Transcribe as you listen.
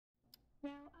Now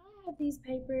I have these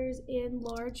papers in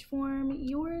large form.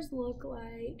 Yours look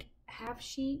like half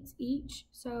sheets each.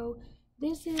 So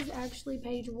this is actually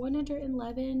page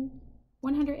 111,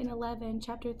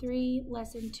 chapter 3,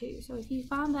 lesson 2. So if you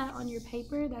find that on your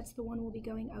paper, that's the one we'll be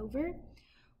going over.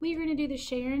 We are going to do the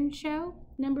Sharon show.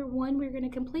 Number 1, we're going to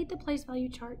complete the place value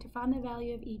chart to find the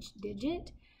value of each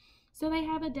digit. So they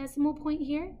have a decimal point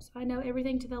here. So I know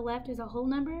everything to the left is a whole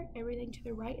number, everything to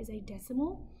the right is a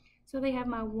decimal. So they have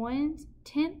my ones,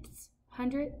 tenths,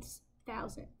 hundredths,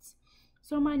 thousandths.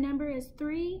 So my number is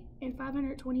 3 and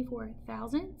 524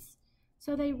 thousandths.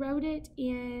 So they wrote it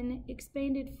in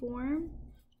expanded form,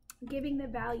 giving the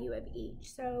value of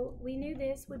each. So we knew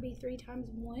this would be 3 times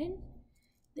 1.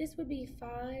 This would be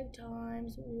 5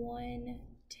 times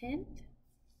 1/10.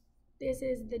 This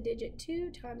is the digit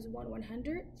 2 times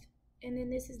 1/100th. And then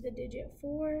this is the digit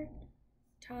 4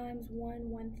 times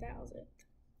 1/1000th.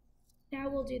 Now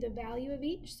we'll do the value of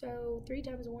each. So 3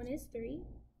 times 1 is 3.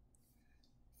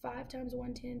 5 times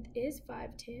 1/10 is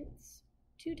 5/10.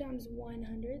 2 times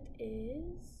 1/100th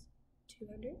is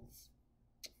 2/100ths.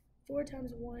 4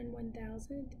 times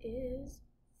 1/1000th is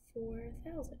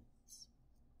 4/1000ths.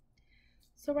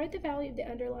 So write the value of the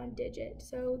underlined digit.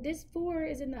 So this 4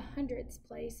 is in the hundredths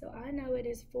place, so I know it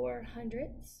is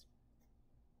 4/100ths.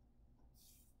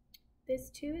 This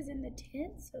 2 is in the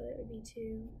tenths, so it would be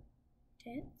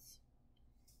 2/10ths.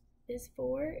 This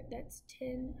 4, that's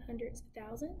 10/100ths,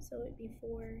 1,000, so it would be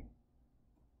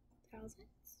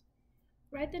 4/1000ths.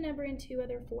 Write the number in 2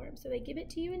 other forms. So they give it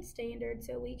to you in standard,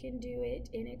 so we can do it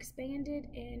in expanded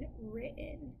and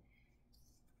written.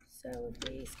 So if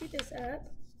we scoot this up,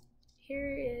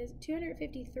 here is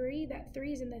 253. That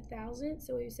 3 is in the thousandths,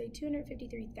 so we would say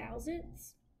 253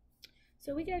 thousandths.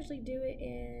 So we can actually do it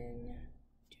in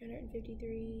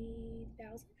 253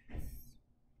 thousandths.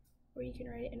 Or you can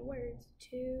write it in words,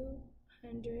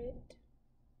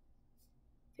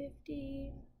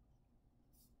 253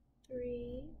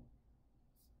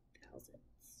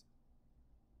 thousandths.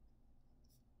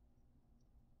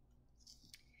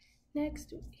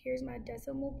 Next, here's my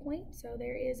decimal point. So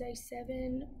there is a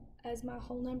 7 as my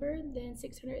whole number, then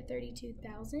 632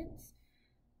 thousandths.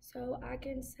 So I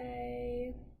can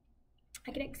say,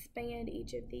 I can expand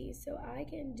each of these. So I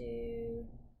can do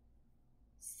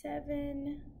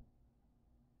 7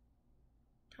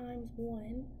 times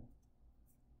 1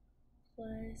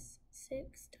 plus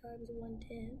 6 times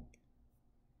 1/10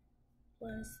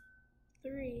 plus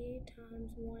 3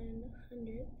 times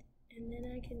 1/100th, and then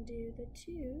I can do the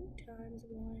 2 times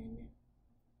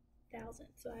 1,000.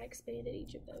 So I expanded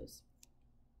each of those.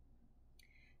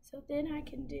 So then I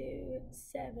can do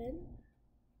 7,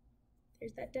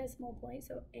 there's that decimal point,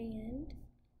 so and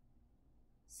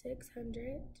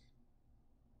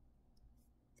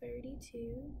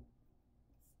 632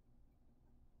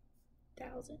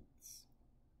 thousandths.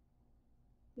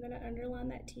 I'm going to underline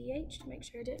that TH to make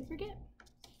sure I didn't forget.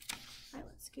 All right,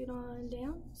 let's scoot on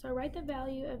down. So write the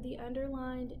value of the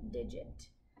underlined digit.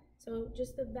 So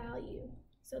just the value.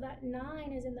 So that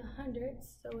 9 is in the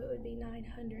hundredths, so it would be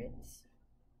 9/100ths.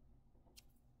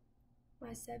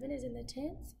 My 7 is in the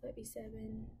tenths, so it'd be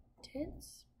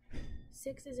 7/10ths.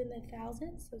 6 is in the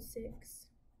thousandths, so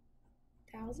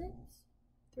 6/1000ths.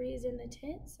 3 is in the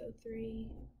tenths, so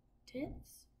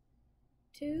 3/10ths.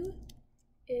 2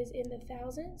 is in the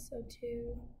thousandths, so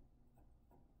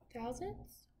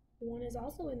 2,000ths. 1 is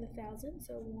also in the thousandths,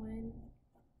 so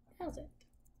 1,000th.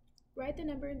 Write the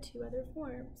number in 2 other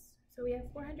forms. So we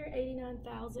have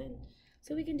 489,000.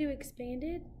 So we can do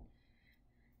expanded.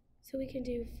 So we can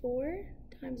do 4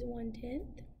 times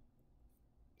 1/10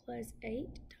 plus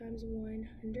 8 times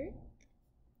 1/100th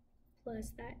plus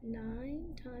that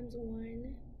 9 times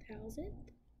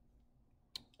 1,000th.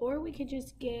 Or we could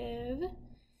just give,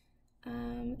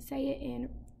 say it in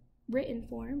written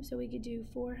form. So we could do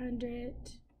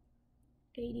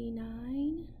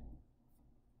 489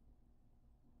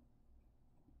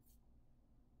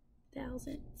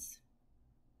 thousandths.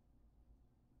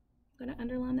 I'm going to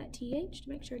underline that TH to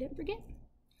make sure I didn't forget.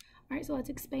 All right, so let's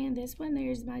expand this one.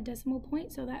 There's my decimal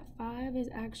point. So that 5 is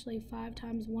actually 5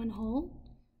 times 1 whole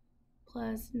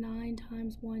plus 9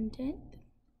 times 1/10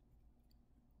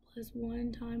 plus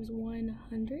 1 times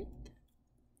 1/100th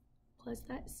plus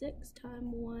that 6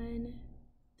 times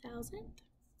 1,000th.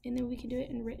 And then we can do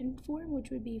it in written form, which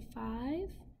would be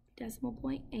 5 decimal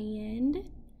point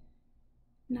and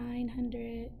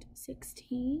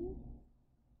 916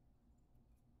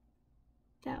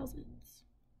 thousandths.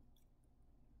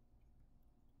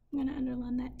 I'm going to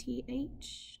underline that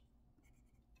TH.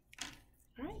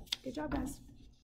 All right, good job, guys.